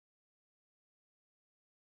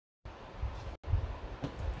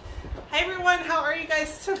Hi everyone, how are you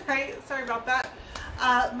guys tonight? Sorry about that.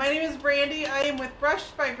 My name is Brandy. I am with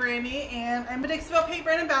Brushed by Brandy, and I'm a Dixie Belle Paint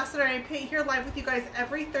brand ambassador. I paint here live with you guys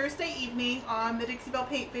every Thursday evening on the Dixie Belle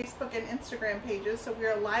Paint Facebook and Instagram pages. So we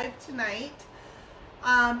are live tonight,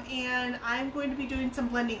 and I'm going to be doing some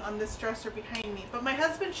blending on this dresser behind me. But my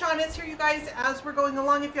husband Sean is here, you guys, as we're going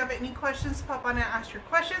along. If you have any questions, pop on and ask your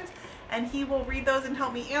questions, and he will read those and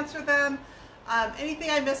help me answer them. Anything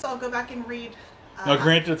I miss, I'll go back and read. Now,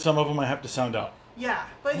 granted, some of them I have to sound out. Yeah,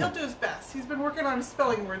 but he'll do his best. He's been working on his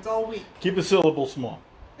spelling words all week. Keep a syllable small.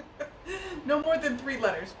 No more than 3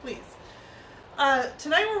 letters, please.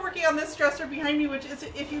 Tonight we're working on this dresser behind me, which is,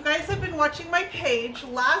 if you guys have been watching my page,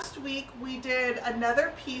 last week we did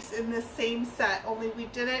another piece in this same set, only we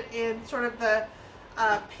did it in sort of the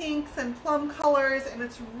pinks and plum colors, and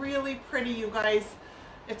it's really pretty, you guys.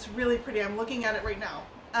 It's really pretty. I'm looking at it right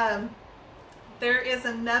now. There is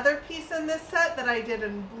another piece in this set that I did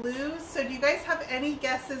in blues. So do you guys have any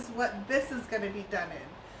guesses what this is going to be done in?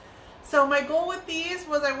 So my goal with these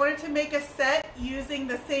was I wanted to make a set using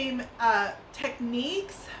the same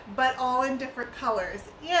techniques, but all in different colors.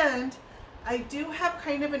 And I do have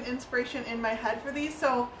kind of an inspiration in my head for these.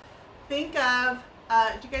 So think of,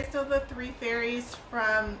 do you guys know the 3 fairies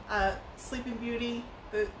from Sleeping Beauty,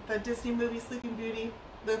 the Disney movie Sleeping Beauty,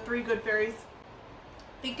 the 3 good fairies?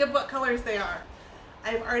 Think of what colors they are.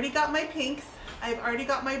 I've already got my pinks. I've already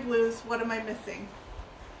got my blues. What am I missing?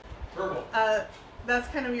 Purple. That's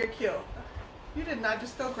kind of your cue. You did not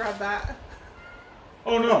just go grab that.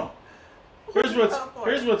 Oh no. Here's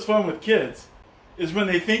what's fun with kids is when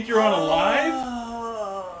they think you're on a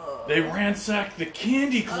live, they ransack the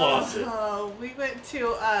candy closet. Oh, we went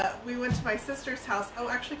to my sister's house. Oh,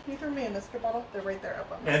 actually, can you throw me a Mr. bottle? They're right there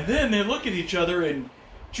up on me. And then they look at each other and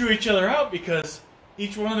chew each other out because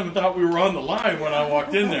each one of them thought we were on the live when I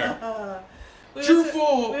walked in there. We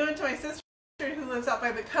Truthful! went to my sister who lives out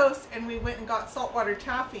by the coast, and we went and got saltwater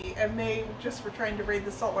taffy, and they just were trying to raid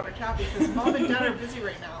the saltwater taffy because Mom and Dad are busy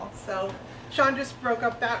right now. So Sean just broke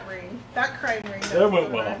up that ring, that crime ring. That went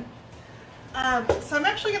well. So I'm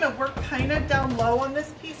actually going to work kind of down low on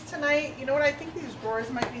this piece tonight. You know what? I think these drawers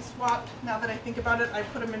might be swapped. Now that I think about it, I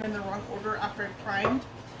put them in the wrong order after I primed.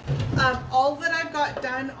 All that I've got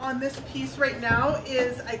done on this piece right now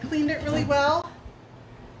is I cleaned it really well,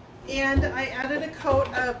 and I added a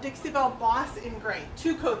coat of Dixie Belle Boss in Gray.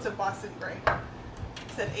 2 coats of Boss in Gray. I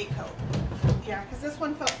said a coat. Yeah, because this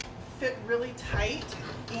one fit really tight,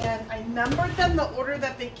 and I numbered them the order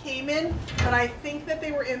that they came in, but I think that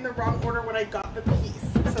they were in the wrong order when I got the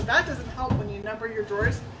piece. So that doesn't help when you number your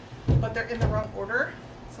drawers, but they're in the wrong order.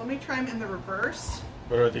 So let me try them in the reverse.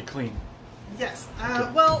 But are they clean? Yes.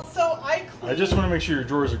 Well, so I just want to make sure your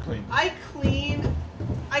drawers are clean. I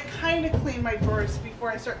kind of clean my drawers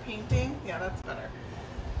before I start painting. Yeah, that's better.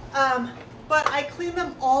 But I clean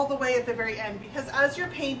them all the way at the very end, because as you're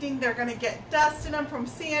painting, they're going to get dust in them from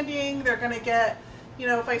sanding. They're going to get, you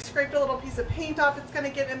know, if I scraped a little piece of paint off, it's going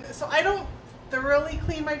to get in. So I don't thoroughly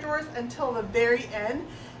clean my drawers until the very end.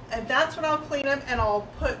 And that's when I'll clean them, and I'll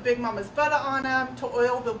put Big Mama's butter on them to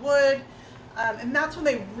oil the wood. And that's when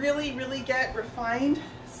they really, really get refined.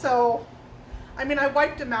 So, I mean, I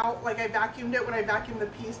wiped them out, like I vacuumed it when I vacuumed the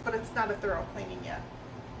piece, but it's not a thorough cleaning yet.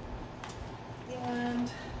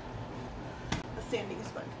 And a sanding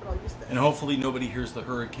sponge, but I'll use this. And hopefully nobody hears the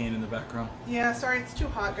hurricane in the background. Yeah, sorry, it's too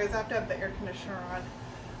hot, guys. I have to have the air conditioner on.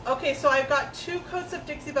 Okay, so I've got 2 coats of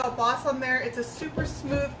Dixie Belle Boss on there. It's a super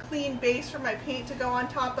smooth, clean base for my paint to go on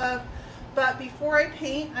top of. But before I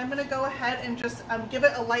paint, I'm going to go ahead and just give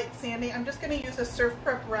it a light sanding. I'm just going to use a Surf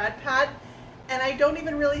Prep Rad Pad, and I don't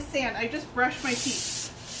even really sand. I just brush my piece.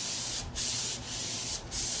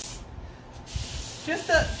 Just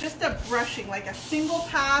a brushing, like a single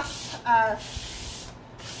pass.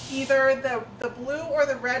 Either the blue or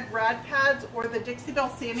the red Rad Pads or the Dixie Belle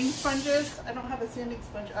sanding sponges. I don't have a sanding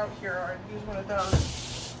sponge out here, or I'd use one of those.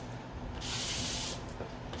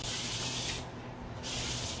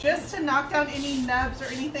 Just to knock down any nubs or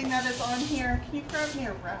anything that is on here. Can you grab me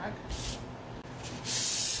a rag?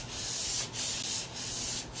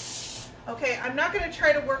 Okay, I'm not going to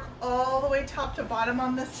try to work all the way top to bottom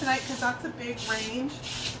on this tonight because that's a big range.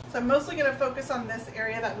 So I'm mostly going to focus on this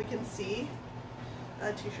area that we can see.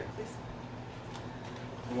 T-shirt, please.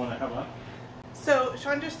 You want to have one? So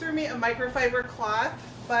Sean just threw me a microfiber cloth,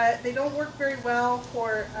 but they don't work very well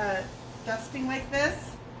for dusting like this.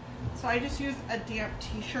 So I just use a damp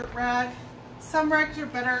t-shirt rag. Some rags are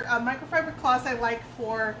better. Microfiber cloths I like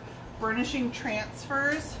for burnishing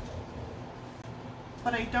transfers,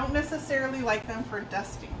 but I don't necessarily like them for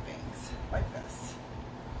dusting things like this.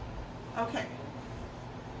 Okay.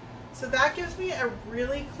 So that gives me a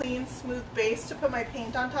really clean, smooth base to put my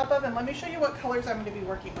paint on top of. And let me show you what colors I'm going to be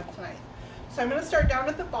working with tonight. So I'm going to start down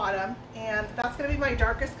at the bottom, and that's going to be my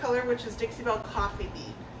darkest color, which is Dixie Belle Coffee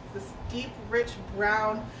Bean. This deep, rich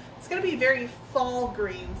brown. It's going to be very fall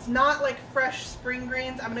greens, not like fresh spring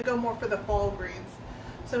greens. I'm going to go more for the fall greens.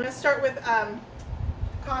 So I'm going to start with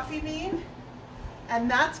Coffee Bean, and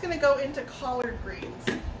that's going to go into collard greens.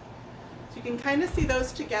 So you can kind of see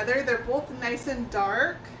those together. They're both nice and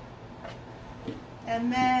dark.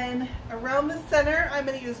 And then around the center, I'm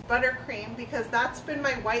going to use buttercream because that's been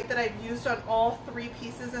my white that I've used on all 3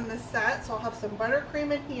 pieces in this set. So I'll have some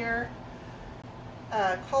buttercream in here,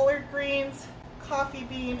 collard greens, coffee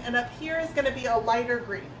bean, and up here is going to be a lighter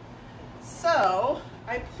green. So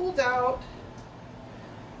I pulled out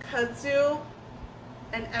kudzu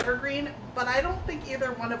and evergreen, but I don't think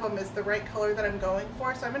either one of them is the right color that I'm going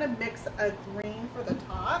for. So I'm going to mix a green for the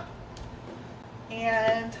top,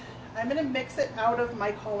 and I'm going to mix it out of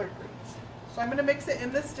my collard greens. So I'm going to mix it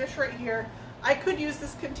in this dish right here. I could use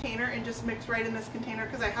this container and just mix right in this container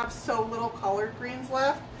because I have so little collard greens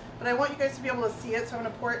left, but I want you guys to be able to see it, so I'm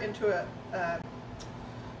going to pour it into a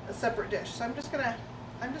separate dish. So I'm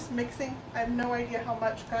just mixing. I have no idea how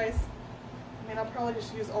much, guys. I mean, I'll probably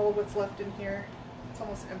just use all of what's left in here. It's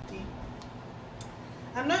almost empty.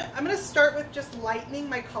 I'm going to start with just lightening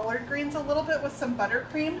my collard greens a little bit with some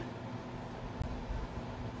buttercream.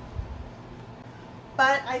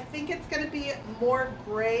 But I think it's going to be more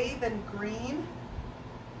gray than green.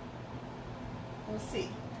 We'll see.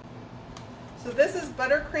 So this is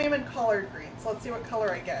buttercream and collard greens. Let's see what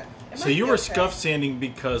color I get. So you were scuff sanding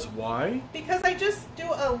because why? Because I just do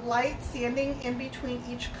a light sanding in between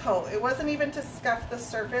each coat. It wasn't even to scuff the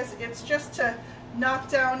surface. It's just to knock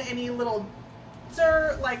down any little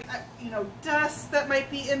dirt, like, you know, dust that might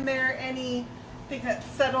be in there, anything that's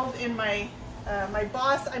settled in my my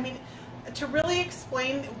boss. I mean, to really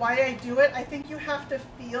explain why I do it, I think you have to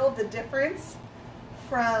feel the difference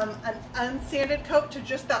from an unsanded coat to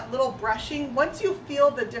just that little brushing. Once you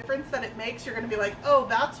feel the difference that it makes, you're going to be like, oh,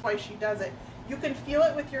 that's why she does it. You can feel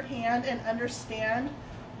it with your hand and understand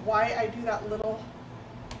why I do that little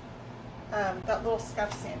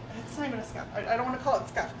scuff sand. It's not even a scuff. I don't want to call it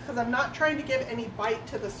scuff because I'm not trying to give any bite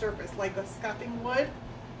to the surface like a scuffing would.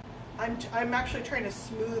 I'm actually trying to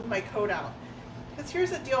smooth my coat out. Because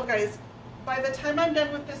here's the deal, guys. By the time I'm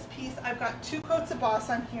done with this piece, I've got 2 coats of boss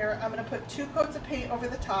on here. I'm going to put 2 coats of paint over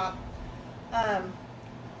the top.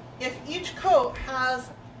 If each coat has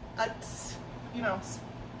you know,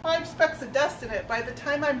 5 specks of dust in it, by the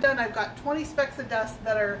time I'm done, I've got 20 specks of dust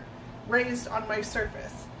that are raised on my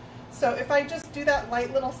surface. So if I just do that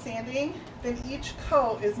light little sanding, then each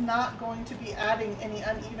coat is not going to be adding any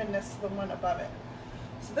unevenness to the one above it.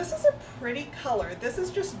 So this is a pretty color. This is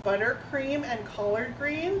just buttercream and collard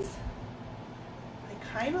greens.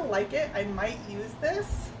 I kind of like it. I might use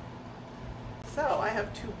this. So I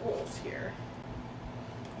have 2 bowls here.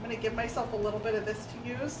 I'm going to give myself a little bit of this to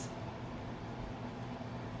use.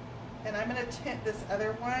 And I'm going to tint this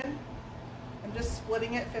other one. I'm just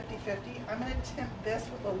splitting it 50-50. I'm going to tint this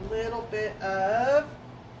with a little bit of,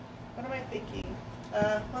 what am I thinking?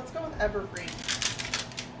 Let's go with evergreen.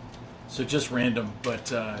 So just random, but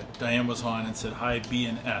Diane was on and said, hi, B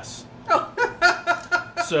and S. Oh.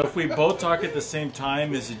 So if we both talk at the same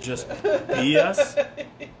time, is it just BS?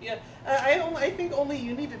 Yeah, I think only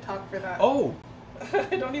you need to talk for that. Oh.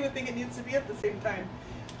 I don't even think it needs to be at the same time.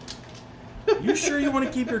 You sure you want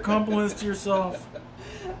to keep your compliments to yourself?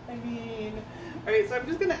 I mean, alright, so I'm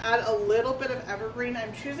just going to add a little bit of evergreen.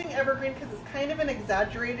 I'm choosing evergreen because it's kind of an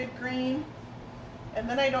exaggerated green. And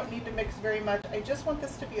then I don't need to mix very much. I just want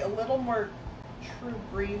this to be a little more true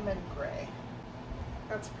green than gray.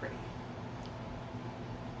 That's pretty.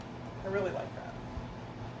 I really like that.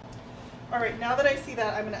 Alright, now that I see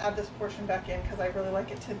that, I'm going to add this portion back in because I really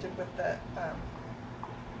like it tinted with the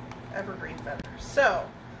evergreen better. So,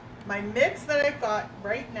 my mix that I've got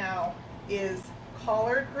right now is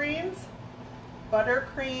collard greens,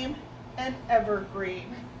 buttercream, and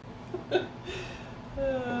evergreen.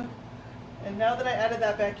 And now that I added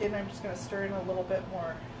that back in, I'm just going to stir in a little bit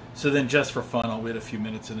more. So then just for fun, I'll wait a few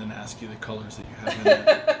minutes and then ask you the colors that you have in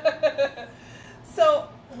there. So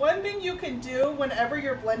one thing you can do whenever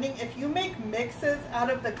you're blending, if you make mixes out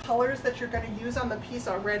of the colors that you're going to use on the piece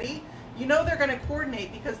already, you know they're going to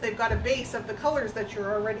coordinate because they've got a base of the colors that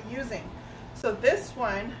you're already using. So this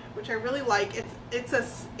one, which I really like, it's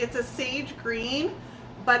a sage green,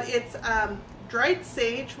 but it's dried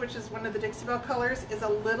sage, which is one of the Dixie Belle colors, is a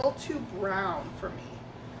little too brown for me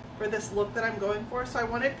for this look that I'm going for. So I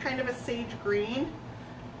wanted kind of a sage green.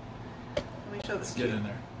 Let me show this to you. Get in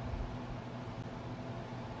there.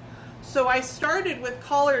 So I started with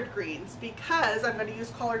collard greens because I'm going to use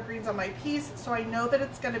collard greens on my piece, so I know that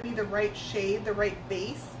it's going to be the right shade, the right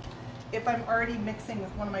base. If I'm already mixing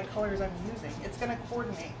with one of my colors I'm using, it's going to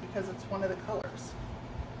coordinate because it's one of the colors.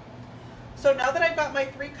 So now that I've got my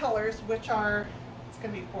 3 colors, which are, it's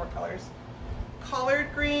going to be 4 colors, collard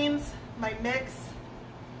greens, my mix,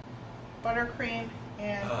 buttercream,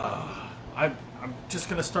 and I'm just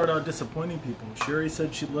going to start out disappointing people. Sherry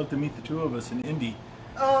said she'd love to meet the 2 of us in Indy.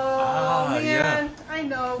 Oh, man, yeah. I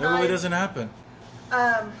know, That really doesn't happen.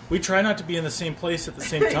 We try not to be in the same place at the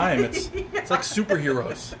same time. It's like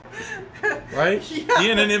superheroes, right? Yeah,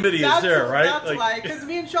 the anonymity is there, right? That's like, why, because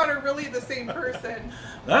me and Sean are really the same person.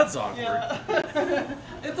 That's awkward. Yeah.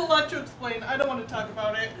 It's a lot to explain. I don't want to talk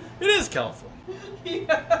about it. It is California.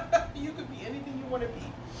 Yeah. You could be anything you want to be.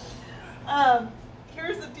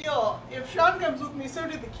 Here's the deal. If Sean comes with me, so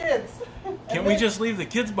do the kids. Can't we just leave the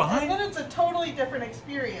kids behind? And then it's a totally different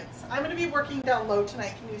experience. I'm going to be working down low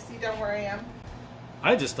tonight. Can you see down where I am?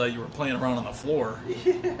 I just thought you were playing around on the floor.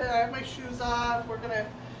 Yeah, I have my shoes off. We're going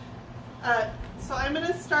to... so I'm going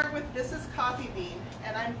to start with, this is coffee bean.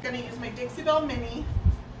 And I'm going to use my Dixie Belle Mini.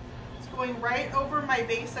 It's going right over my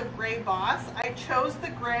base of Gray Boss. I chose the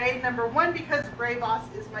gray, number 1, because Gray Boss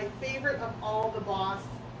is my favorite of all the Boss.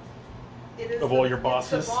 It is of all your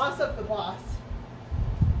bosses? It's the boss of the boss.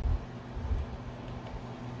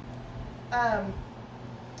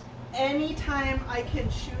 Anytime I can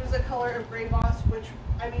choose a color of Gray Boss, which,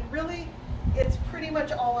 I mean, really, it's pretty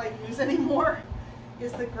much all I use anymore,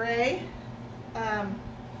 is the gray.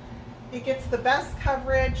 It gets the best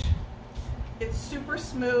coverage. It's super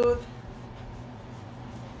smooth.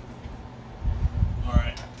 All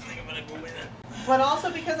right, I think I'm gonna go with it. But also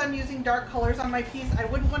because I'm using dark colors on my piece, I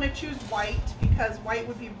wouldn't want to choose white because white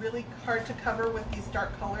would be really hard to cover with these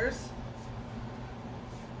dark colors.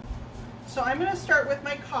 So I'm going to start with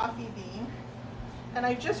my coffee bean. And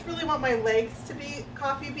I just really want my legs to be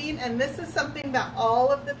coffee bean. And this is something that all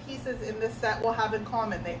of the pieces in this set will have in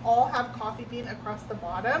common. They all have coffee bean across the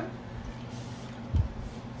bottom.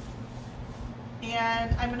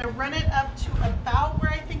 And I'm going to run it up to about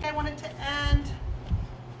where I think I want it to end.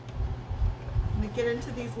 I'm going to get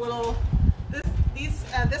into these little,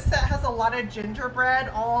 this set has a lot of gingerbread.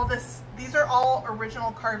 These are all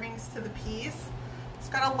original carvings to the piece. It's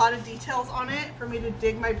got a lot of details on it for me to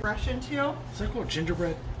dig my brush into. Is that called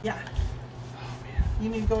gingerbread? Yeah. Oh man. You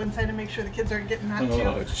need to go inside and make sure the kids aren't getting that too.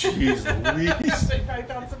 Oh jeez Louise. I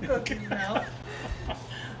found some cookies now.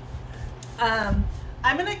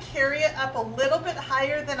 I'm going to carry it up a little bit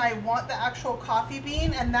higher than I want the actual coffee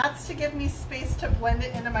bean, and that's to give me space to blend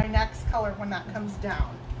it into my next color when that comes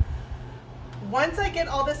down. Once I get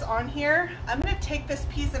all this on here, I'm going to take this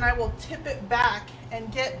piece and I will tip it back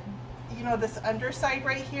and get, you know, this underside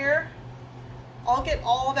right here. I'll get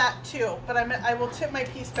all that too, but I will tip my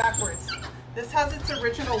piece backwards. This has its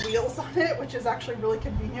original wheels on it, which is actually really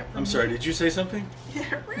convenient for me. I'm sorry, did you say something?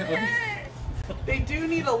 Yeah. They do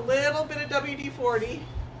need a little bit of WD-40.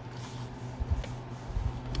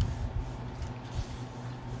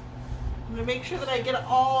 I'm going to make sure that I get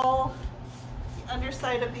all the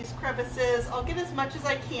underside of these crevices. I'll get as much as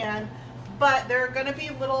I can, but there are going to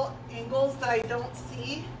be little angles that I don't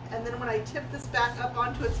see. And then when I tip this back up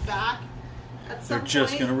onto its back, at some point, they're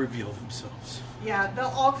just going to reveal themselves. Yeah, they'll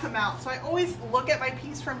all come out. So I always look at my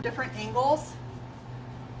piece from different angles.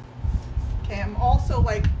 Okay, I'm also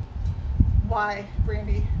like, why,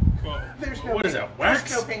 Brandy? Well, There's no what is paint. that, wax?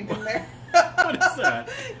 There's no paint in there. What is that?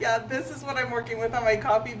 Yeah, this is what I'm working with on my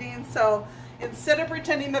coffee bean. So instead of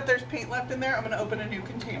pretending that there's paint left in there, I'm going to open a new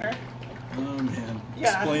container. Oh man,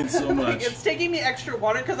 Yeah. explains so much. Like, it's taking me extra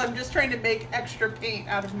water because I'm just trying to make extra paint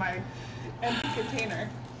out of my empty container.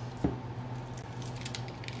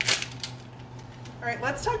 All right,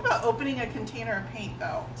 let's talk about opening a container of paint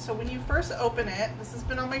though. So when you first open it, this has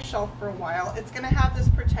been on my shelf for a while, it's gonna have this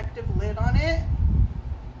protective lid on it.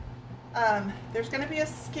 There's gonna be a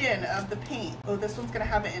skin of the paint. Oh, this one's gonna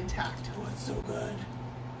have it intact. Oh, it's so good.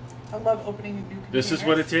 I love opening new containers. This is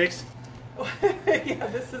what it takes? Yeah,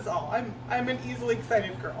 this is all. I'm an easily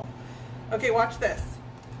excited girl. Okay, watch this.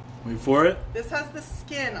 Wait for it. This has the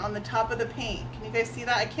skin on the top of the paint. Can you guys see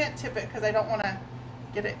that? I can't tip it because I don't want to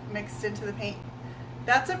get it mixed into the paint.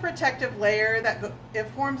 That's a protective layer that it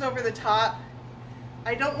forms over the top.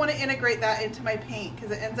 I don't want to integrate that into my paint because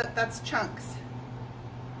it ends up, that's chunks.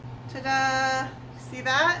 Ta-da! See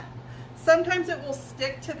that? Sometimes it will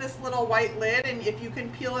stick to this little white lid, and if you can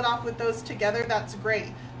peel it off with those together, that's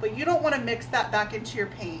great. But you don't want to mix that back into your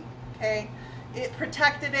paint, okay? It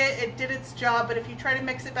protected it, it did its job, but if you try to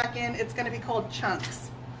mix it back in, it's going to be called chunks.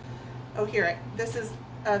 Oh, here, this is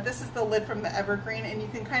This is the lid from the evergreen, and you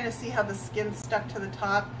can kind of see how the skin's stuck to the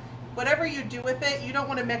top. Whatever you do with it, you don't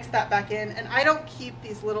want to mix that back in. And I don't keep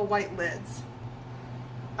these little white lids.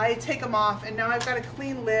 I take them off, and now I've got a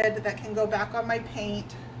clean lid that can go back on my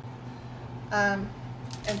paint. And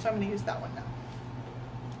so I'm going to use that one now.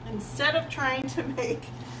 Instead of trying to make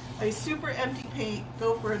a super empty paint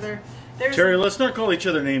go further, Terry, let's not call each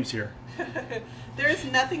other names here. There's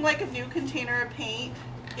nothing like a new container of paint.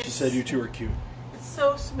 She said you two are cute. It's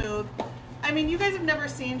so smooth. I mean, you guys have never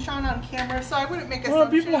seen Sean on camera, so I wouldn't make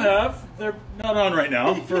assumptions. Well, people have. They're not on right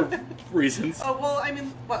now for reasons. Oh, well, I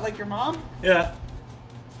mean, what, like your mom? Yeah.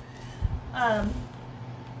 All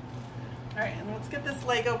right, and let's get this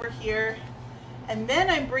leg over here. And then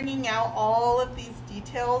I'm bringing out all of these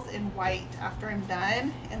details in white after I'm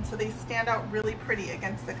done, and so they stand out really pretty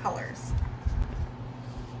against the colors.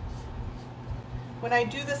 When I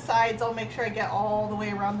do the sides, I'll make sure I get all the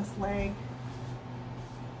way around this leg.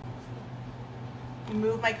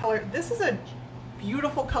 Move my color. This is a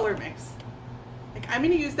beautiful color mix. Like, I'm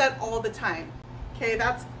going to use that all the time. Okay,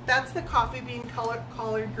 that's the coffee bean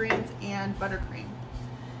collard greens and buttercream.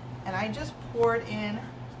 And I just poured in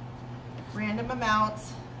random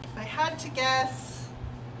amounts. If I had to guess,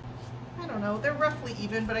 I don't know, they're roughly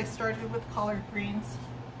even, but I started with collard greens.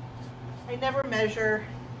 I never measure.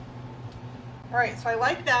 All right, so I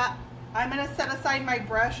like that. I'm going to set aside my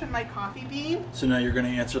brush and my coffee bean. So now you're going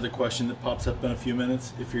to answer the question that pops up in a few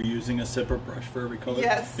minutes if you're using a separate brush for every color?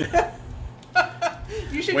 Yes.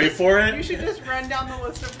 You should Wait for it. You should just run down the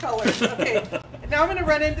list of colors. Okay, now I'm going to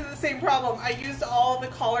run into the same problem. I used all the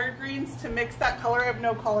collard greens to mix that color. I have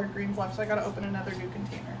no collard greens left, so I got to open another new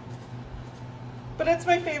container. But it's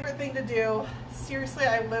my favorite thing to do. Seriously,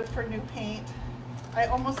 I live for new paint. I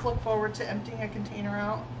almost look forward to emptying a container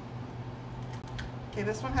out. Okay,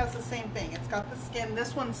 this one has the same thing. It's got the skin.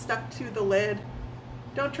 This one's stuck to the lid.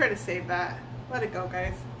 Don't try to save that. Let it go,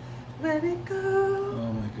 guys. Let it go.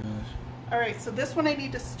 Oh my gosh. All right, so this one I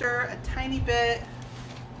need to stir a tiny bit.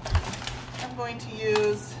 I'm going to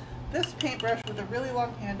use this paintbrush with a really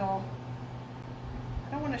long handle.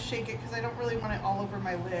 I don't want to shake it because I don't really want it all over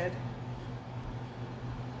my lid.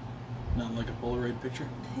 Not like a Polaroid picture?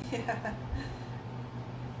 Yeah.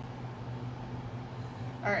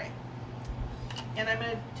 All right. And I'm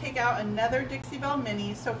going to take out another Dixie Belle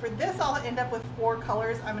Mini. So for this, I'll end up with 4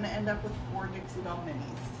 colors. I'm going to end up with 4 Dixie Belle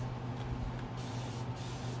Minis.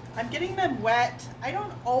 I'm getting them wet. I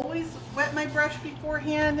don't always wet my brush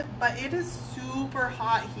beforehand, but it is super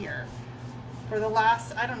hot here. For the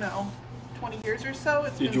last, I don't know, 20 years or so,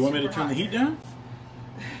 it's been super hot. Did you want me to turn the heat down?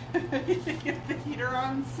 Get the heater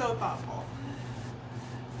on, so thoughtful.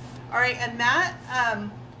 All right, and that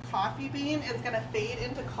coffee bean is going to fade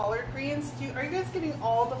into collard greens. Are you guys getting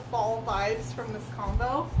all the fall vibes from this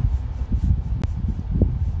combo?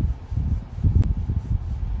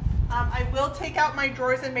 I will take out my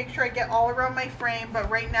drawers and make sure I get all around my frame, but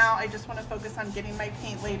right now I just want to focus on getting my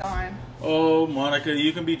paint laid on. Oh, Monica,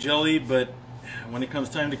 you can be jelly, but when it comes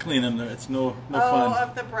time to clean them, it's no fun.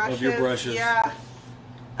 Of the brushes. Of your brushes. Yeah.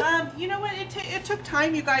 You know what? It took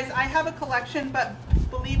time, you guys. I have a collection, but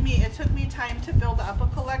believe me, it took me time to build up a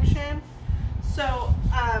collection. So,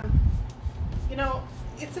 you know,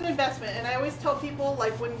 it's an investment. And I always tell people,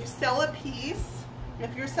 like, when you sell a piece,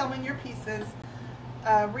 if you're selling your pieces,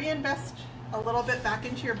 reinvest a little bit back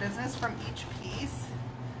into your business from each piece,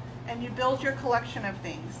 and you build your collection of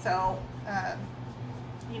things. So,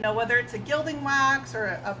 you know, whether it's a gilding wax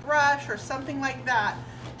or a brush or something like that,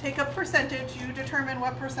 take a percentage. You determine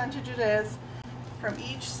what percentage it is from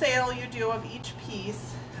each sale you do of each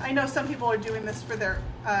piece. I know some people are doing this for their,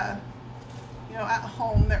 you know, at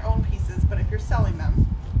home, their own pieces, but if you're selling them,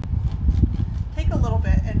 take a little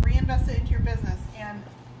bit and reinvest it into your business. And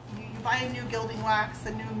you buy a new gilding wax,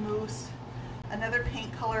 a new mousse, another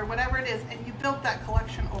paint color, whatever it is, and you build that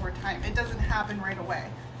collection over time. It doesn't happen right away.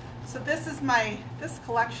 So this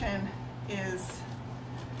collection is,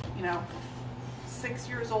 you know, 6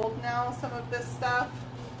 years old now, some of this stuff.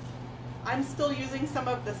 I'm still using some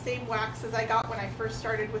of the same waxes I got when I first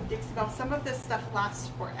started with Dixie Belle. Some of this stuff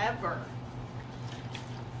lasts forever.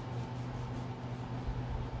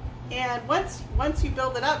 And once you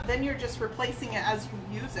build it up, then you're just replacing it as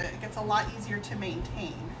you use it. It gets a lot easier to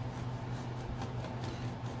maintain.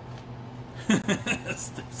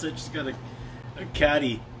 So she's got a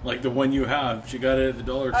caddy like the one you have. She got it at the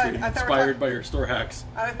Dollar Tree, inspired by her store hacks.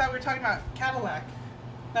 I thought we were talking about Cadillac.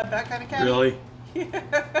 Not that kind of caddy? Really?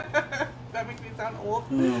 That makes me sound old.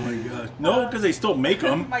 Oh my gosh. No, because they still make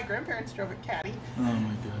them. My grandparents drove a caddy. Oh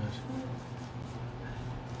my gosh.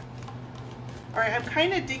 All right, I'm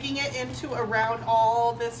kind of digging it into around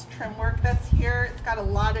all this trim work that's here. It's got a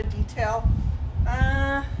lot of detail.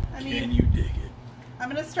 I mean, can you dig it? I'm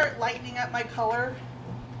gonna start lightening up my color.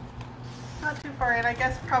 Not too far in, I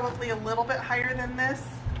guess probably a little bit higher than this.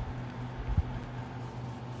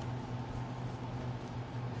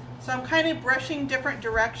 So I'm kind of brushing different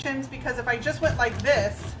directions because if I just went like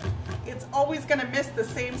this, it's always gonna miss the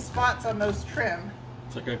same spots on those trim.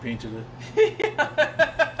 It's like I painted it.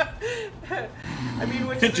 Yeah. I mean,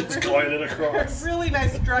 which is just glided across. A really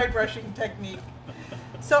nice dry brushing technique.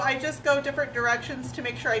 So I just go different directions to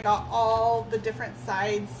make sure I got all the different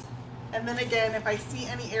sides. And then again, if I see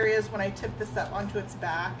any areas when I tip this up onto its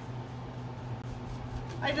back,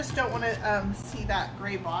 I just don't want to see that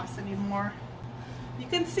gray boss anymore. You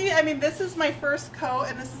can see, I mean, this is my first coat,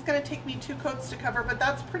 and this is going to take me 2 coats to cover, but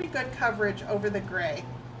that's pretty good coverage over the gray.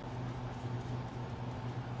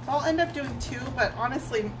 So I'll end up doing 2, but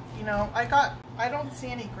honestly, you know, I don't see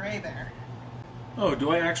any gray there. Oh,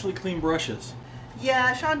 do I actually clean brushes?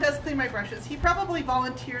 Yeah, Sean does clean my brushes. He probably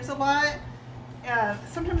volunteers a lot.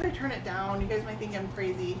 Sometimes I turn it down. You guys might think I'm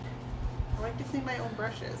crazy. I like to clean my own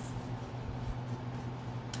brushes.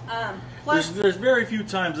 There's very few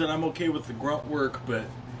times that I'm okay with the grunt work, but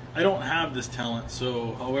I don't have this talent,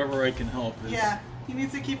 so however I can help is... Yeah, he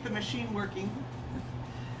needs to keep the machine working.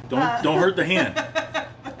 Don't hurt the hand.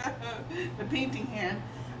 The painting hand.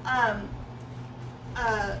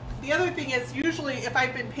 The other thing is, usually if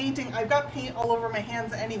I've been painting, I've got paint all over my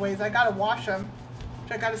hands anyways. I gotta wash them.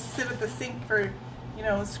 I gotta sit at the sink for, you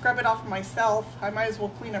know, scrub it off myself. I might as well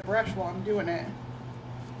clean a brush while I'm doing it.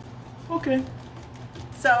 Okay.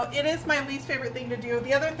 So it is my least favorite thing to do.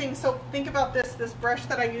 The other thing, so think about this brush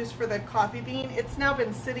that I used for the coffee bean, it's now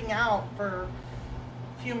been sitting out for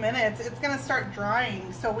a few minutes. It's gonna start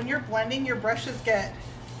drying. So when you're blending, your brushes get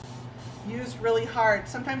used really hard.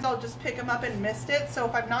 Sometimes I'll just pick them up and mist it. So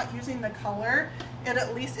if I'm not using the color, it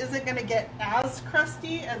at least isn't gonna get as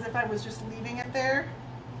crusty as if I was just leaving it there.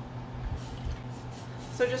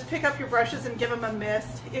 So just pick up your brushes and give them a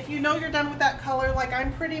mist. If you know you're done with that color, like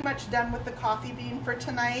I'm pretty much done with the coffee bean for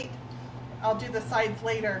tonight. I'll do the sides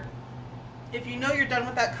later. If you know you're done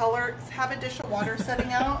with that color, have a dish of water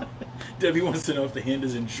setting out. Debbie wants to know if the hand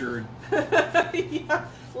is insured. Yeah,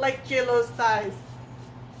 like J-Lo's thighs.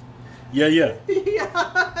 Yeah. Yeah.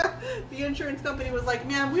 The insurance company was like,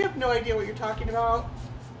 "Man, we have no idea what you're talking about.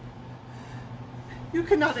 You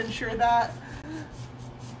cannot insure that."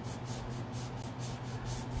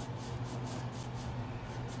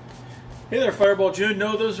 Hey there, Fireball June.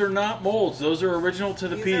 No, those are not molds. Those are original to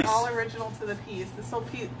the piece. These are all original to the piece. This whole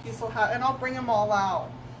piece will have, and I'll bring them all out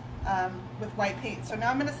with white paint. So now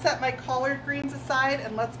I'm going to set my collard greens aside,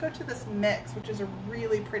 and let's go to this mix, which is a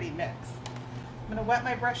really pretty mix. I'm going to wet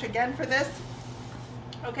my brush again for this.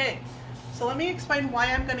 Okay, so let me explain why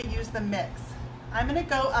I'm going to use the mix. I'm going to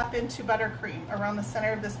go up into buttercream around the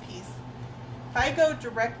center of this piece. If I go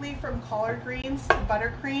directly from collard greens to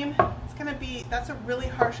buttercream, that's a really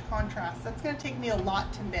harsh contrast. That's going to take me a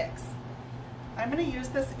lot to mix. I'm going to use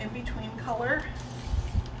this in-between color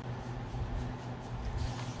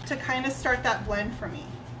to kind of start that blend for me.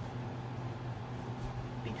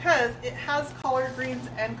 Because it has collard greens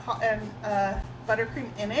and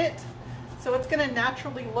buttercream in it, so it's going to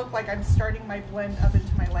naturally look like I'm starting my blend up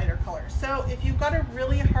into my lighter color. So if you've got a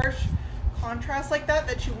really harsh contrast like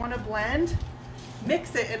that you want to blend,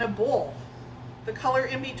 mix it in a bowl. The color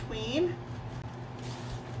in between,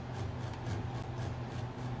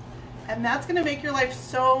 and that's going to make your life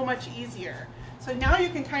so much easier. So now you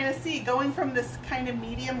can kind of see going from this kind of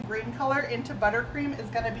medium green color into buttercream is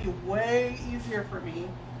going to be way easier for me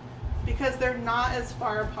because they're not as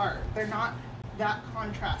far apart. They're not that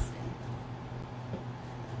contrasting.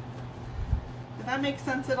 Does that make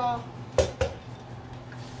sense at all?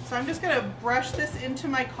 So I'm just going to brush this into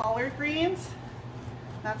my collard greens.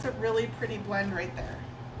 That's a really pretty blend right there.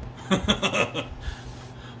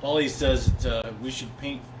 Holly says that, we should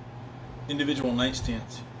paint individual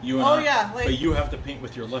nightstands. You and I. Yeah, but you have to paint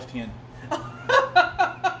with your left hand.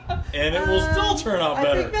 And it will still turn out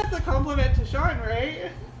better. I think that's a compliment to Sean,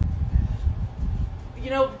 right?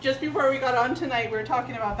 You know, just before we got on tonight, we were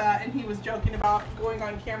talking about that, and he was joking about going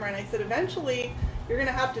on camera, and I said, eventually, you're going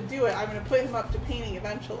to have to do it. I'm going to put him up to painting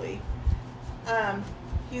eventually.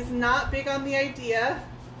 He's not big on the idea.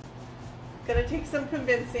 It's going to take some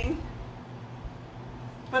convincing.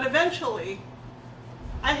 But eventually,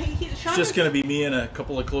 It's just going to be me and a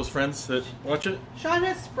couple of close friends that watch it. Sean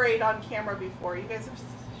has sprayed on camera before. You guys have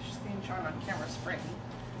seen Sean on camera spraying.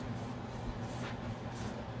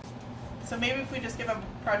 So maybe if we just give him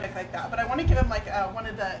a project like that. But I want to give him like one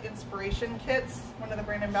of the inspiration kits, one of the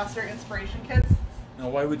brand ambassador inspiration kits. Now,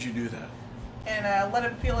 why would you do that? And let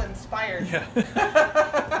him feel inspired. Yeah.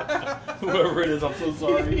 Whoever it is, I'm so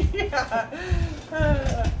sorry.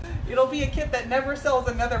 Yeah. It'll be a kit that never sells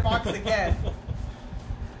another box again.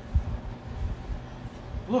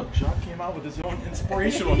 Look, Jacques came out with his own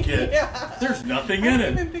inspirational kit. Yeah. There's nothing I in don't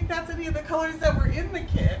it. even think that's any of the colors that were in the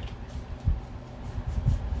kit.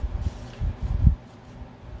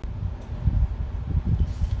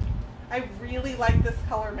 I really like this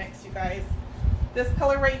color mix, you guys. This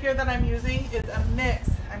color right here that I'm using is a mix.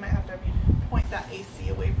 I might have to point that AC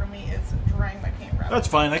away from me. It's drying my paint wrap. That's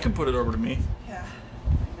fine. I can put it over to me. Yeah,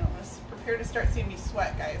 I know. Just prepare to start seeing me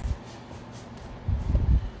sweat, guys.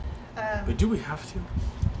 But do we have to?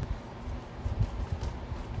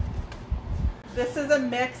 This is a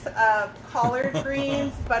mix of collard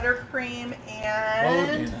greens, buttercream,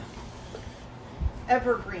 and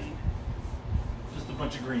evergreen. Just a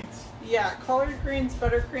bunch of greens. Yeah, collard greens,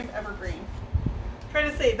 buttercream, evergreen. Try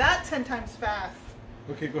to say that 10 times fast.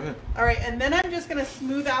 Okay, go ahead. All right, and then I'm just going to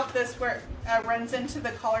smooth out this where it runs into the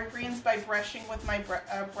collard greens by brushing with my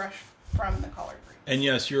brush from the collard greens. And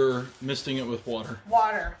yes, you're misting it with water.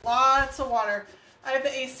 Water, lots of water. I have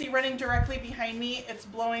the AC running directly behind me. It's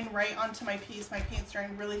blowing right onto my piece. My paint's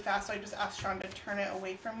drying really fast, so I just asked Sean to turn it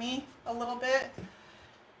away from me a little bit,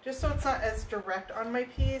 just so it's not as direct on my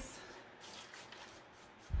piece.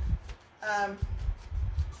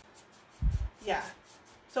 Yeah,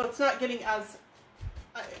 so it's not getting as,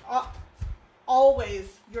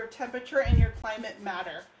 always your temperature and your climate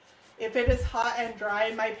matter. If it is hot and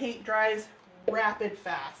dry, my paint dries rapid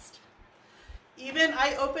fast. Even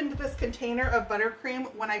I opened this container of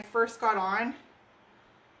buttercream when I first got on.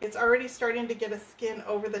 It's already starting to get a skin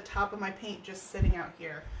over the top of my paint just sitting out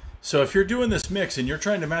here. So if you're doing this mix and you're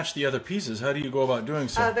trying to match the other pieces, how do you go about doing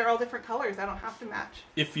so? They're all different colors. I don't have to match.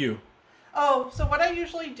 If you. Oh, so what I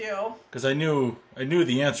usually do... Because I knew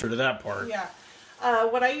the answer to that part. Yeah.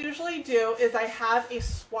 What I usually do is I have a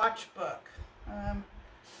swatch book. I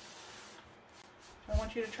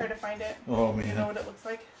want you to try to find it. Oh, man. Do you know what it looks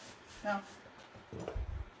like? No.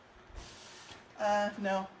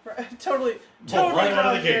 No. Totally right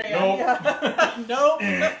out of the gate. Nope.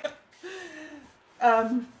 Yeah.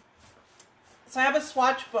 Nope. So I have a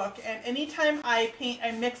swatch book, and anytime I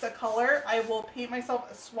mix a color, I will paint myself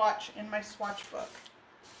a swatch in my swatch book.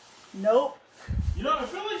 Nope. You know, I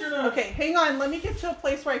feel like you're not... Okay, hang on. Let me get to a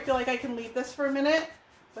place where I feel like I can leave this for a minute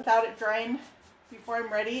without it drying before I'm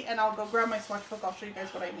ready, and I'll go grab my swatch book. I'll show you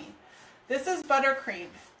guys what I mean. This is buttercream,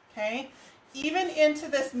 okay? Even into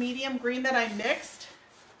this medium green that I mixed,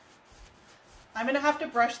 I'm going to have to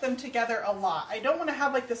brush them together a lot. I don't want to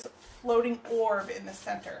have like this floating orb in the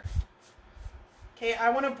center. Okay,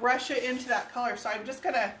 I want to brush it into that color, so I'm just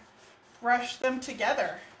going to brush them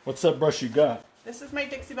together. What's that brush you got? This is my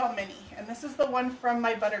Dixie Belle Mini, and this is the one from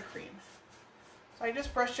my buttercream. So I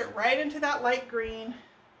just brushed it right into that light green.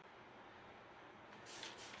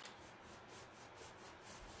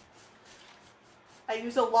 I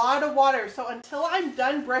use a lot of water, so until I'm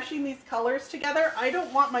done brushing these colors together, I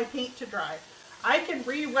don't want my paint to dry. I can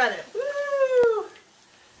re-wet it. Woo!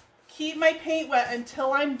 Keep my paint wet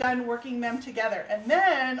until I'm done working them together, and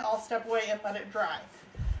then I'll step away and let it dry.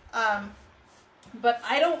 But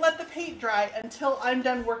I don't let the paint dry until I'm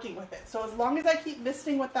done working with it. So as long as I keep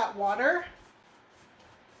misting with that water,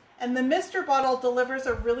 and the mister bottle delivers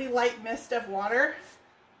a really light mist of water.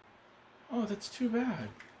 Oh, that's too bad.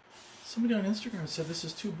 Somebody on Instagram said this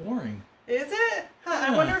is too boring. Is it? Huh,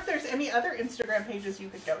 Yeah. I wonder if there's any other Instagram pages you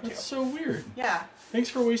could go to. That's so weird. Yeah. Thanks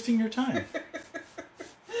for wasting your time.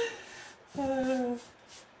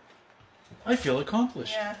 I feel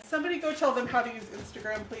accomplished. Yeah. Somebody go tell them how to use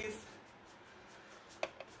Instagram, please.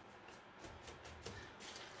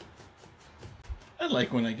 I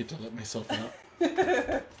like when I get to let myself out.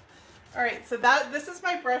 All right, so this is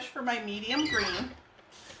my brush for my medium green.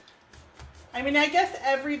 I mean, I guess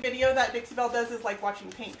every video that Dixie Belle does is like watching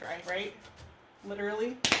paint dry, right?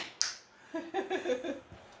 Literally.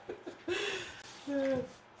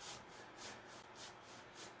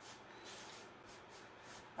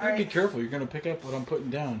 All right. Be careful, you're going to pick up what I'm putting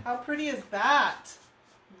down. How pretty is that?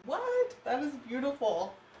 What? That is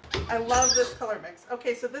beautiful. I love this color mix.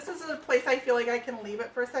 Okay, so this is a place I feel like I can leave it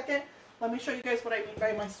for a second. Let me show you guys what I mean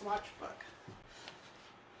by my swatch book.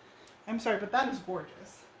 I'm sorry, but that is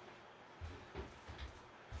gorgeous.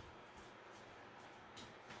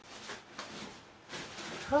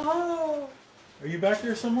 Oh. Are you back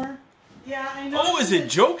there somewhere? Yeah, I know. Oh, is it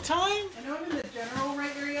joke time? I know I'm in the general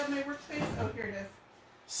right area of my workspace. Oh, here it is.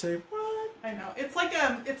 Say what? I know. It's like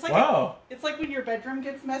wow. It's like when your bedroom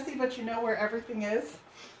gets messy, but you know where everything is.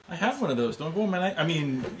 I have one of those. Don't go on my night. I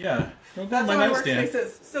mean, yeah. Don't go on That's my how my nightstand. workspace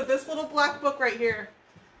is. So this little black book right here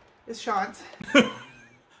is Sean's.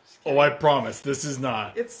 Oh, I promise. This is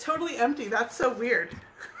not. It's totally empty. That's so weird.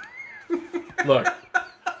 Look,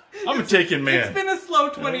 I'm a taken man. It's been a slow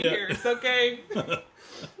 20 years, okay?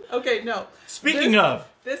 Okay, no. Speaking of.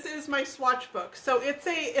 This is my swatch book. So it's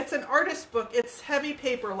an artist book. It's heavy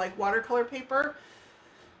paper, like watercolor paper.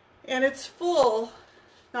 And it's full,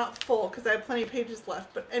 not full because I have plenty of pages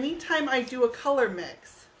left, but anytime I do a color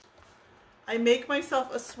mix, I make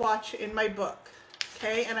myself a swatch in my book,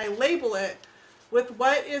 okay? And I label it with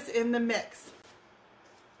what is in the mix.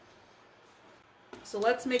 So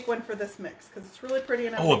let's make one for this mix because it's really pretty.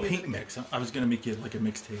 And a paint mix. I was going to make it like a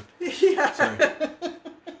mixtape. Yeah. Sorry.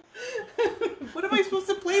 What am I supposed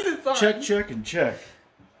to play this on? Check, check, and check.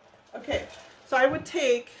 Okay, so I would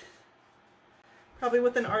take, probably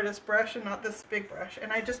with an artist brush and not this big brush,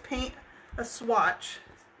 and I just paint a swatch.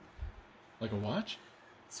 Like a watch?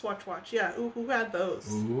 Swatch, yeah. Ooh, who had those?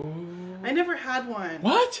 Ooh. I never had one.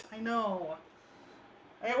 What? I know.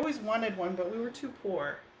 I always wanted one, but we were too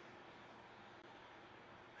poor.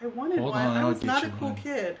 I wanted one. I was not a cool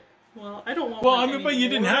kid. Well, I don't want one. Well, I mean, but you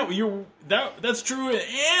didn't have that's true,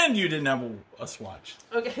 and you didn't have a swatch.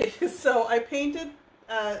 Okay, so I painted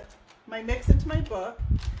my mix into my book,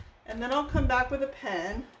 and then I'll come back with a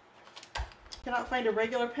pen. Cannot find a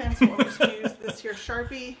regular pen, so I'll just use this here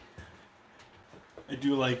Sharpie. I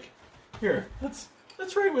do like here. Let's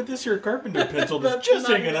write with this here carpenter pencil that's just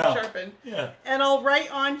hanging out. Sharpen. Yeah. And I'll write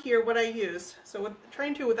on here what I use. So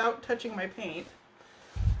trying to without touching my paint.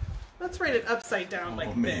 Let's write it upside down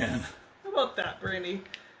like man. this. How about that, Brandy?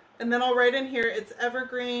 And then I'll write in here, it's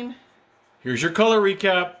evergreen. Here's your color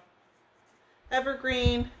recap.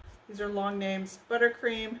 Evergreen. These are long names.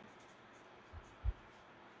 Buttercream.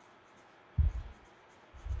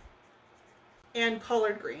 And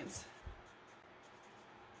colored greens.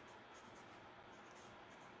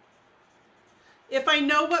 If I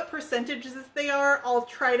know what percentages they are, I'll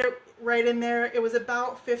try to write in there. It was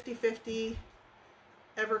about 50-50.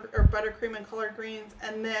 Or buttercream and colored greens,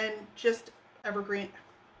 and then just evergreen.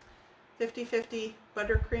 50-50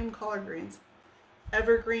 buttercream colored greens.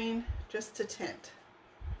 Evergreen just to tint.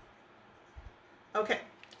 Okay,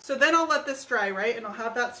 so then I'll let this dry, right? And I'll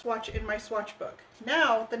have that swatch in my swatch book.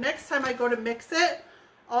 Now, the next time I go to mix it,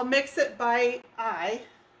 I'll mix it by eye,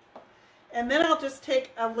 and then I'll just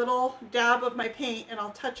take a little dab of my paint and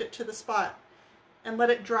I'll touch it to the spot and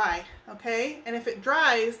let it dry, okay? And if it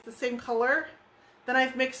dries the same color, then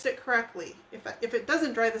I've mixed it correctly. If it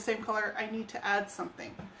doesn't dry the same color, I need to add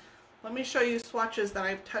something. Let me show you swatches that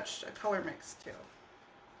I've touched a color mix to.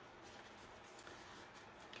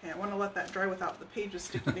 Okay, I want to let that dry without the pages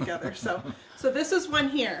sticking together. So this is one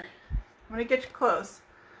here. I'm going to get you close.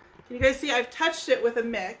 Can you guys see I've touched it with a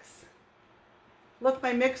mix? Look,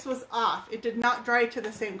 my mix was off. It did not dry to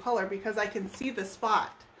the same color because I can see the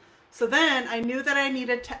spot. So then I knew that I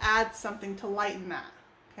needed to add something to lighten that,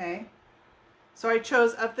 okay? So I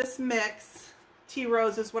chose of this mix, tea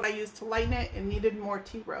rose is what I used to lighten it and needed more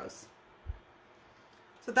tea rose.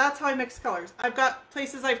 So that's how I mix colors. I've got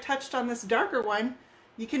places I've touched on this darker one.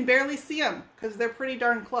 You can barely see them because they're pretty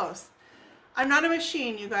darn close. I'm not a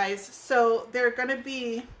machine, you guys, so they're going to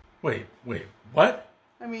be... Wait, what?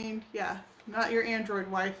 I mean, yeah, not your Android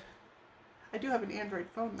wife. I do have an Android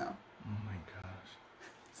phone, though. Oh my gosh.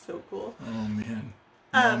 So cool. Oh man.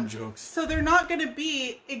 Mom jokes. So they're not going to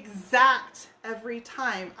be exact every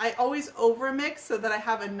time. I always overmix so that I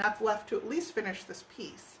have enough left to at least finish this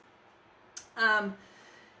piece.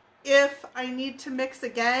 If I need to mix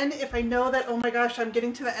again, if I know that, oh my gosh, I'm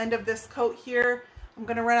getting to the end of this coat here, I'm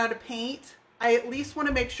going to run out of paint, I at least want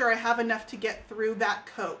to make sure I have enough to get through that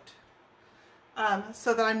coat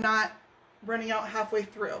so that I'm not running out halfway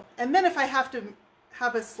through. And then if I have to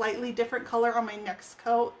have a slightly different color on my next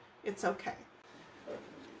coat, it's okay.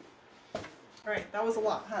 All right, that was a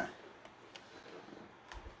lot, huh?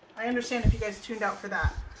 I understand if you guys tuned out for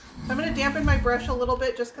that. So I'm going to dampen my brush a little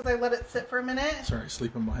bit just because I let it sit for a minute. Sorry,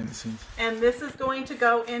 sleeping behind the scenes. And this is going to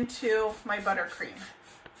go into my buttercream.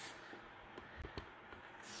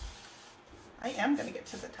 I am going to get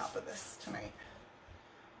to the top of this tonight.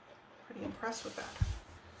 Pretty impressed with that.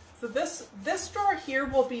 So this drawer here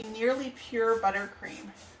will be nearly pure buttercream.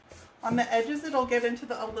 On the edges, it'll get into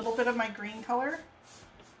a little bit of my green color.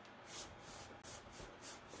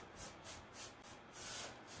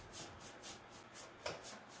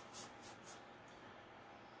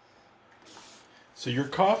 So your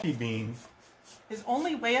coffee bean is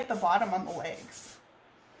only way at the bottom on the legs.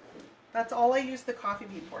 That's all I use the coffee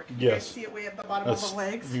bean for. Can you guys see it way at the bottom of the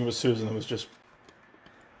legs? I think it was Susan that was just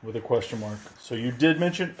with a question mark. So you did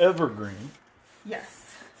mention evergreen.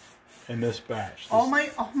 Yes. In this batch. All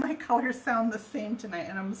my colors sound the same tonight,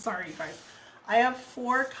 and I'm sorry, you guys. I have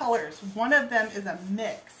 4 colors. One of them is a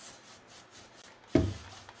mix.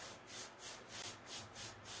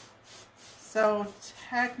 So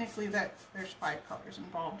technically there's 5 colors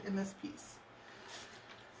involved in this piece.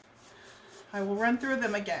 I will run through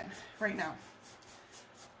them again right now.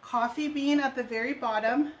 Coffee bean at the very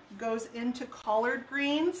bottom goes into collard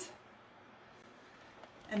greens,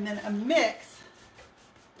 and then a mix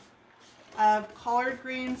of collard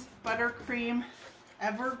greens, buttercream,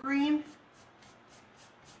 evergreen,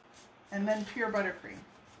 and then pure buttercream.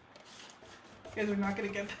 You guys are not going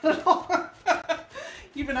to get that at all.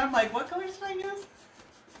 Even I'm like, what colors did I use?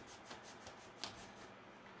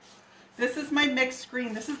 This is my mixed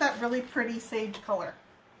green. This is that really pretty sage color.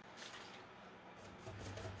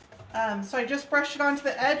 So I just brushed it onto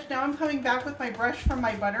the edge. Now I'm coming back with my brush from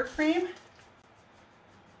my buttercream.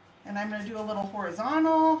 And I'm going to do a little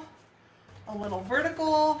horizontal, a little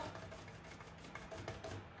vertical.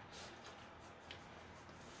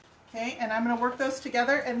 Okay, and I'm going to work those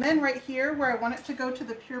together. And then right here where I want it to go to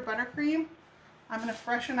the pure buttercream, I'm going to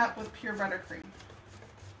freshen up with pure buttercream.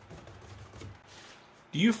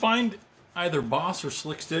 Do you find either Boss or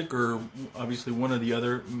Slick Stick, or obviously one or the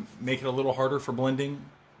other, make it a little harder for blending?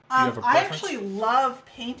 Do you have a preference? I actually love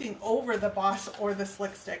painting over the Boss or the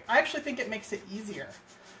Slick Stick. I actually think it makes it easier.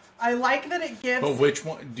 I like that it gives... But which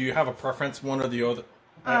one? Do you have a preference, one or the other?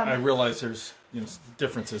 I realize there's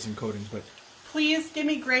differences in coatings, but... Please give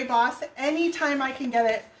me Gray Boss anytime I can get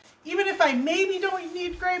it. Even if I maybe don't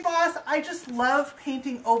need Gray Boss, I just love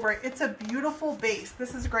painting over it. It's a beautiful base.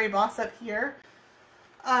 This is Gray Boss up here.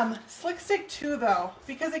 Slick Stick too though,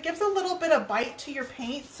 because it gives a little bit of bite to your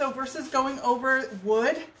paint. So versus going over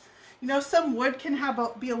wood, some wood can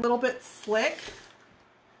be a little bit slick.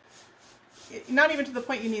 Not even to the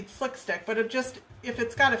point you need Slick Stick, but if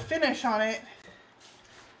it's got a finish on it,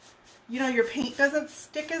 your paint doesn't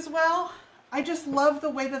stick as well. I just love the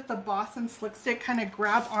way that the Boss and Slick Stick kind of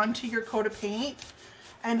grab onto your coat of paint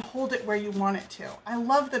and hold it where you want it to. I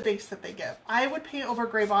love the base that they give. I would paint over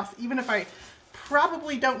Gray Boss even if I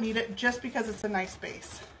probably don't need it, just because it's a nice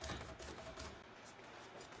base.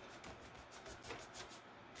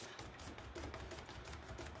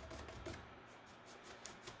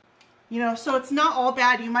 So it's not all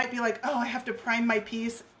bad. You might be like, oh, I have to prime my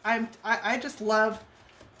piece. I just love,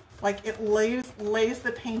 like, it lays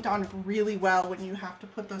the paint on really well when you have to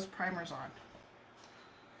put those primers on.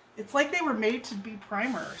 It's like they were made to be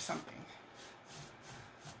primer or something.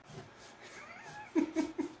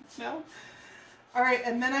 No? All right,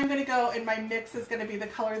 and then I'm going to go, and my mix is going to be the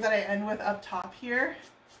color that I end with up top here.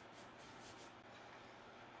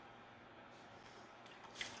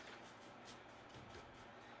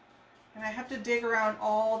 And I have to dig around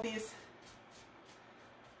all these.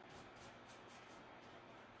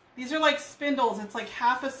 These are like spindles. It's like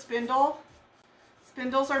half a spindle.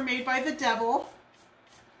 Spindles are made by the devil.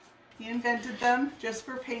 He invented them just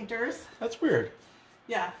for painters. That's weird.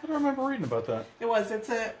 Yeah. I don't remember reading about that. It was.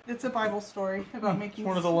 It's a Bible story about making. It's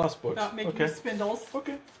one of the last books. About making spindles.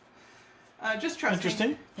 Okay. Just trust me.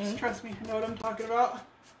 Interesting. Just trust me. I know what I'm talking about.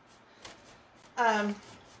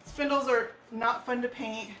 Spindles are not fun to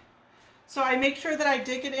paint. So I make sure that I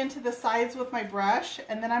dig it into the sides with my brush,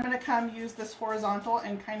 and then I'm going to come use this horizontal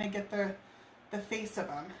and kind of get the face of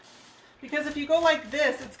them. Because if you go like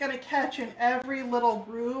this, it's going to catch in every little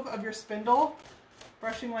groove of your spindle.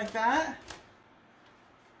 Brushing like that.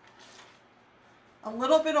 A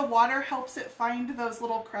little bit of water helps it find those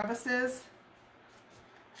little crevices.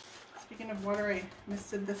 Speaking of water, I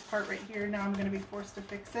misted this part right here. Now I'm going to be forced to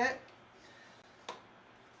fix it.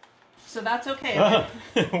 So that's okay.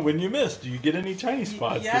 When you miss, do you get any tiny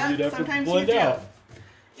spots yeah, that you'd have sometimes to blend you do. out?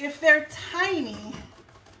 If they're tiny,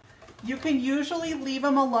 you can usually leave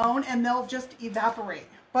them alone and they'll just evaporate.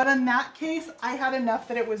 But in that case, I had enough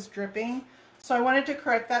that it was dripping. So I wanted to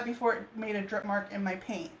correct that before it made a drip mark in my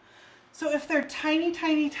paint. So if they're tiny,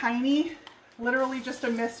 tiny, tiny, literally just a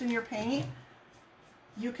mist in your paint,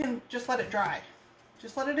 you can just let it dry.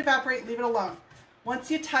 Just let it evaporate, leave it alone.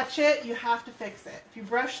 Once you touch it, you have to fix it. If you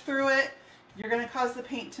brush through it, you're going to cause the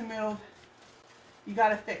paint to move. You got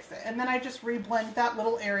to fix it. And then I just reblend that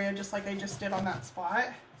little area just like I just did on that spot.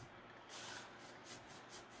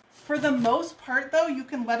 For the most part though, you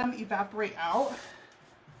can let them evaporate out.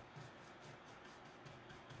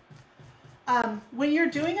 When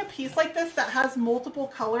you're doing a piece like this that has multiple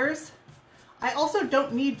colors, I also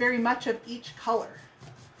don't need very much of each color.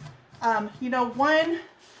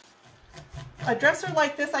 A dresser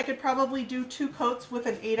like this, I could probably do 2 coats with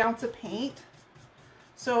an 8 ounce of paint.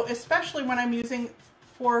 So especially when I'm using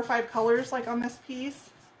 4 or 5 colors like on this piece,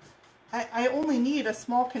 I only need a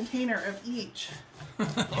small container of each.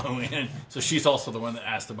 Oh, and so she's also the one that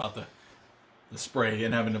asked about the spray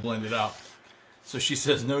and having to blend it out. So she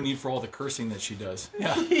says no need for all the cursing that she does.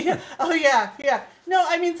 Yeah. Yeah. Oh yeah, yeah. No,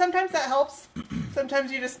 I mean sometimes that helps.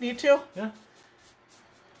 Sometimes you just need to. Yeah.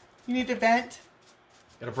 You need to vent.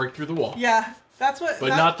 Gotta break through the wall. Yeah. But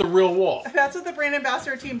not the real wall. That's what the brand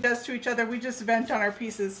ambassador team does to each other. We just vent on our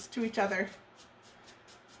pieces to each other.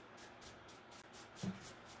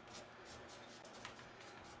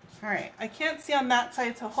 All right, I can't see on that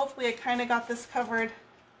side, so hopefully I kind of got this covered.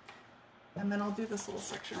 And then I'll do this little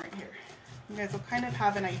section right here. You guys will kind of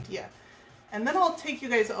have an idea. And then I'll take you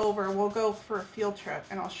guys over. We'll go for a field trip,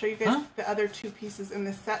 and I'll show you guys the other 2 pieces in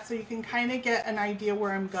this set so you can kind of get an idea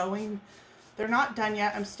where I'm going. They're not done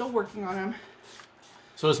yet. I'm still working on them.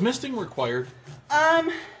 So is misting required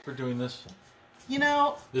for doing this? You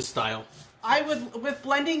know, this style? I would, with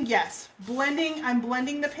blending, yes. Blending, I'm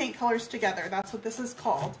blending the paint colors together. That's what this is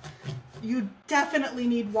called. You definitely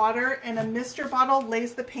need water, and a mister bottle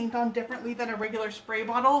lays the paint on differently than a regular spray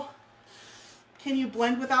bottle. Can you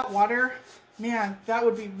blend without water? Man, that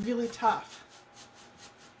would be really tough.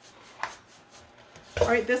 All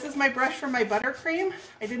right, this is my brush for my buttercream.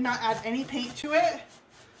 I did not add any paint to it,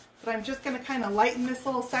 but I'm just gonna kind of lighten this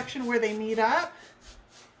little section where they meet up.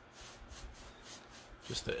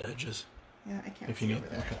 Just the edges. Yeah, I can't if see you need, over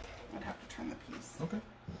there. okay. I'd have to turn the piece. Okay.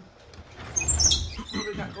 What do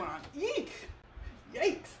we got going on? Eek!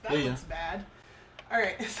 Yikes, that Yeah, looks bad. All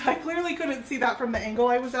right, so I clearly couldn't see that from the angle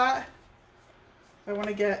I was at. I want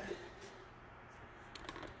to get...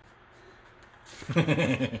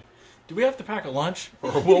 Do we have to pack a lunch,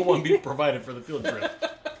 or will one be provided for the field trip?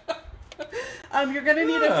 You're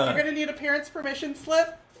gonna need a parent's permission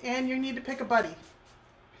slip, and you need to pick a buddy.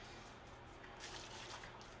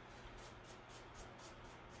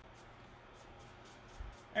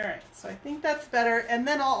 All right, so I think that's better, and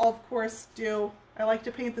then I'll of course do. I like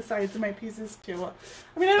to paint the sides of my pieces too.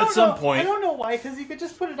 I mean, I don't know why, because you could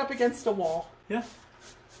just put it up against a wall. Yeah.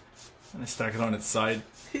 And I stack it on its side.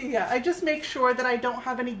 Yeah, I just make sure that I don't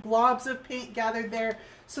have any globs of paint gathered there,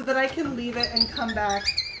 so that I can leave it and come back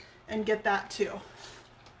and get that too.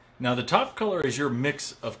 Now the top color is your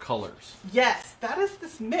mix of colors. Yes, that is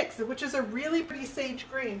this mix, which is a really pretty sage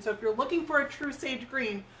green. So if you're looking for a true sage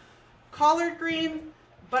green, collard green,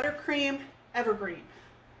 buttercream, evergreen.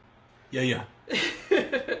 Yeah.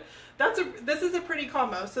 This is a pretty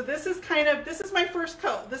combo. So this is my first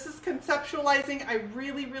coat. This is conceptualizing. I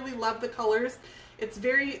really, really love the colors.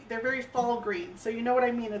 They're very fall green. So you know what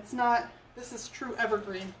I mean? This is true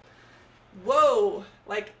evergreen. Whoa,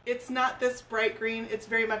 like it's not this bright green. It's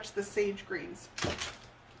very much the sage greens.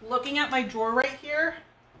 Looking at my drawer right here,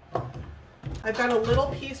 I've got a little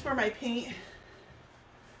piece where my paint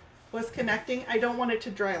was connecting. I don't want it to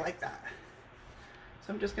dry like that.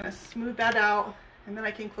 So I'm just gonna smooth that out, and then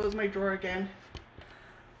I can close my drawer again.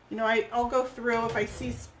 You know, I'll go through if I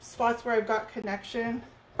see spots where I've got connection.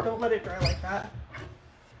 Don't let it dry like that.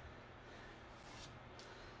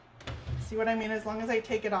 See what I mean? As long as I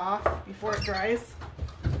take it off before it dries.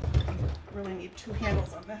 I really need 2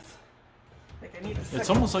 handles on this. Like I need a second. It's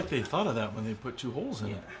almost like they thought of that when they put 2 holes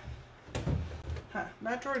in it. Huh,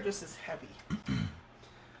 that drawer just is heavy.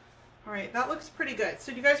 All right, that looks pretty good.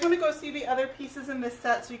 So do you guys want to go see the other pieces in this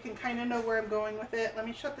set so you can kind of know where I'm going with it? Let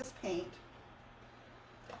me shut this paint.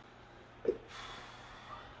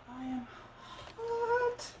 I am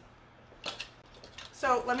hot.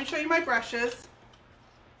 So let me show you my brushes.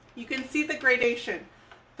 You can see the gradation.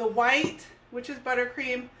 The white, which is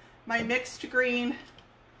buttercream, my mixed green,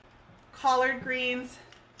 collard greens,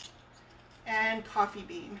 and coffee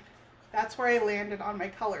bean. That's where I landed on my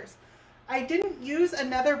colors. I didn't use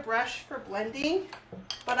another brush for blending,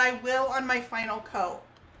 but I will on my final coat.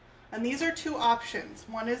 And these are 2 options.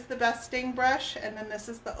 One is the Best Sting brush, and then this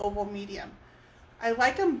is the oval medium. I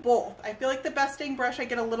like them both. I feel like the Best Sting brush, I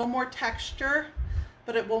get a little more texture,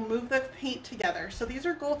 but it will move the paint together. So these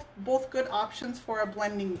are both good options for a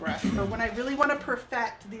blending brush, or when I really want to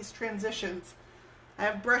perfect these transitions. I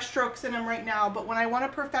have brush strokes in them right now, but when I want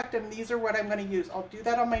to perfect them, these are what I'm going to use. I'll do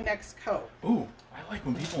that on my next coat. Ooh, I like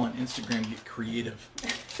when people on Instagram get creative.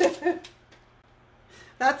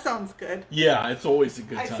 That sounds good. Yeah, it's always a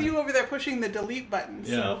good time. I see you over there pushing the delete button.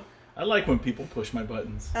 Yeah, so. I like when people push my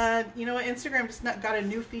buttons. You know what? Instagram's got a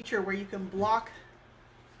new feature where you can block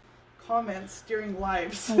comments during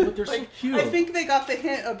lives. Oh, but they're so cute. I think they got the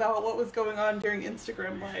hint about what was going on during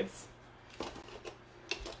Instagram lives.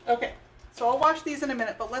 Okay. So I'll wash these in a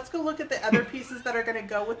minute, but let's go look at the other pieces that are going to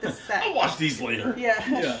go with this set. I'll wash these later. Yeah.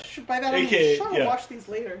 By that I mean, I'll wash these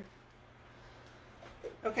later.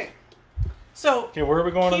 Okay. So. Okay, where are we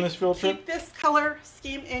going on this field trip? Keep this color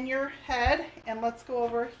scheme in your head, and let's go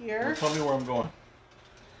over here. Well, tell me where I'm going.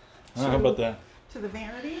 How about that? To the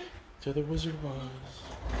vanity. To the Wizard was.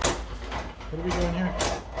 What are we doing here?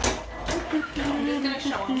 I'm just going to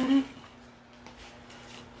show them.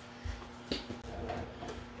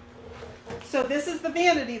 So this is the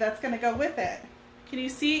vanity that's going to go with it. Can you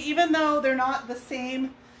see, even though they're not the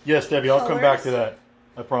same Yes, Debbie, I'll come back to that.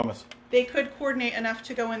 I promise. They could coordinate enough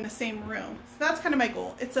to go in the same room. So that's kind of my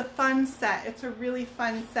goal. It's a fun set. It's a really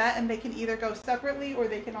fun set, and they can either go separately or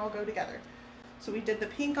they can all go together. So we did the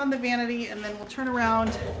pink on the vanity, and then we'll turn around.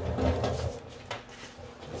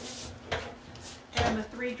 And the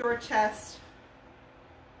 3-drawer chest.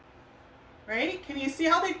 Right? Can you see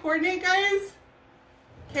how they coordinate, guys?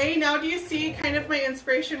 Okay, now do you see kind of my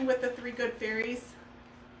inspiration with the 3 good fairies?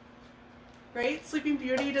 Right? Sleeping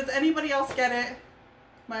Beauty. Does anybody else get it?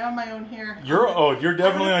 Am I on my own here? You're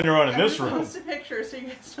definitely on your own in this room. I'm going to post a picture so you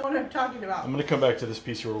guys know what I'm talking about. I'm going to come back to this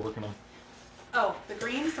piece you were working on. Oh, the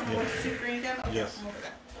green? Someone wants to see green again? Okay, yes. I'm over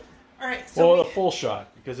there. All right. So well, a full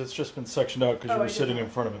shot, because it's just been sectioned out because you were sitting in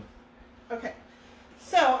front of it. Okay.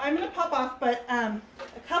 So I'm going to pop off, but a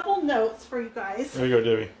couple notes for you guys. There you go,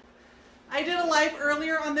 Debbie. I did a live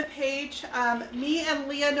earlier on the page. Me and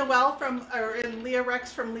Leah Noel and Leah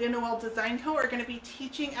Rex from Leah Noel Design Co. are going to be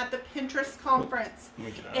teaching at the Pinterest conference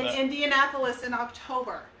in Indianapolis in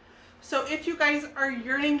October. So if you guys are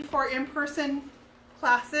yearning for in-person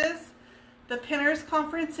classes, the Pinners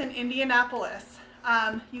Conference in Indianapolis,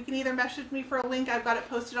 you can either message me for a link. I've got it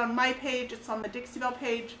posted on my page. It's on the Dixie Belle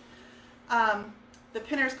page, the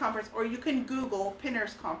Pinners Conference, or you can Google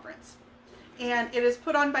Pinners Conference. And it is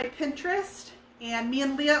put on by Pinterest, and me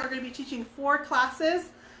and Leah are going to be teaching 4 classes.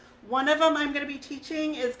 One of them I'm going to be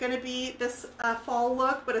teaching is going to be this fall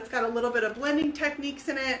look, but it's got a little bit of blending techniques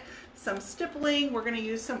in it, some stippling. We're going to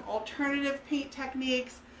use some alternative paint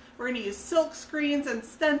techniques. We're going to use silk screens and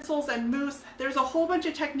stencils and mousse. There's a whole bunch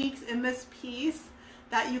of techniques in this piece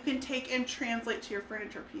that you can take and translate to your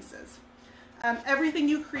furniture pieces. Everything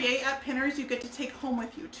you create at Pinners you get to take home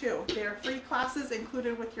with you too. They are free classes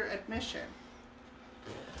included with your admission.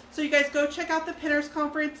 So you guys go check out the Pinners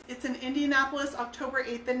Conference. It's in Indianapolis, October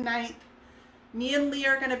 8th and 9th. Me and Leah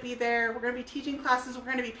are going to be there. We're going to be teaching classes. We're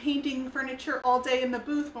going to be painting furniture all day in the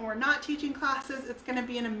booth. When we're not teaching classes, it's going to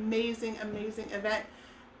be an amazing, amazing event.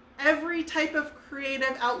 Every type of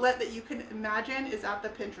creative outlet that you can imagine is at the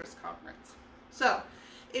Pinterest Conference. So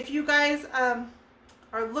if you guys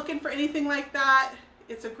are looking for anything like that,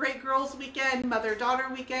 it's a great girls weekend, mother-daughter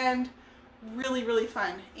weekend. Really, really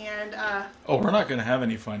fun. And oh, we're not going to have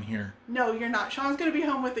any fun here. No, you're not. Sean's going to be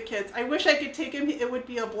home with the kids. I wish I could take him. It would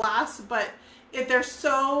be a blast, but they're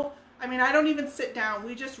so, I mean, I don't even sit down.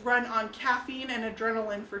 We just run on caffeine and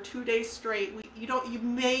adrenaline for 2 days straight. You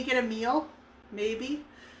may get a meal, maybe.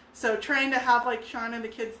 So trying to have like Sean and the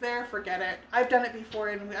kids there, forget it. I've done it before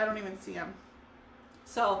and I don't even see them.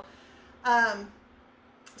 So,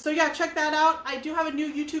 so yeah, check that out. I do have a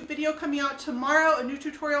new YouTube video coming out tomorrow. A new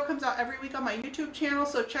tutorial comes out every week on my YouTube channel,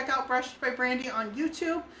 so check out Brushed by Brandy on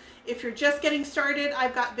YouTube. If you're just getting started,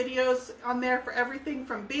 I've got videos on there for everything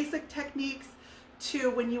from basic techniques to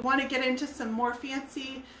when you want to get into some more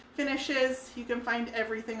fancy finishes. You can find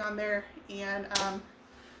everything on there. And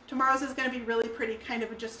tomorrow's is going to be really pretty, kind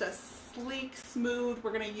of just a sleek, smooth.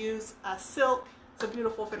 We're going to use silk. It's a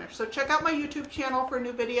beautiful finish. So check out my YouTube channel for a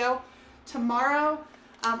new video tomorrow.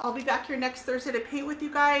 I'll be back here next Thursday to paint with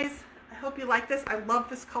you guys. I hope you like this. I love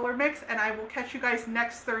this color mix, and I will catch you guys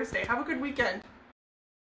next Thursday. Have a good weekend.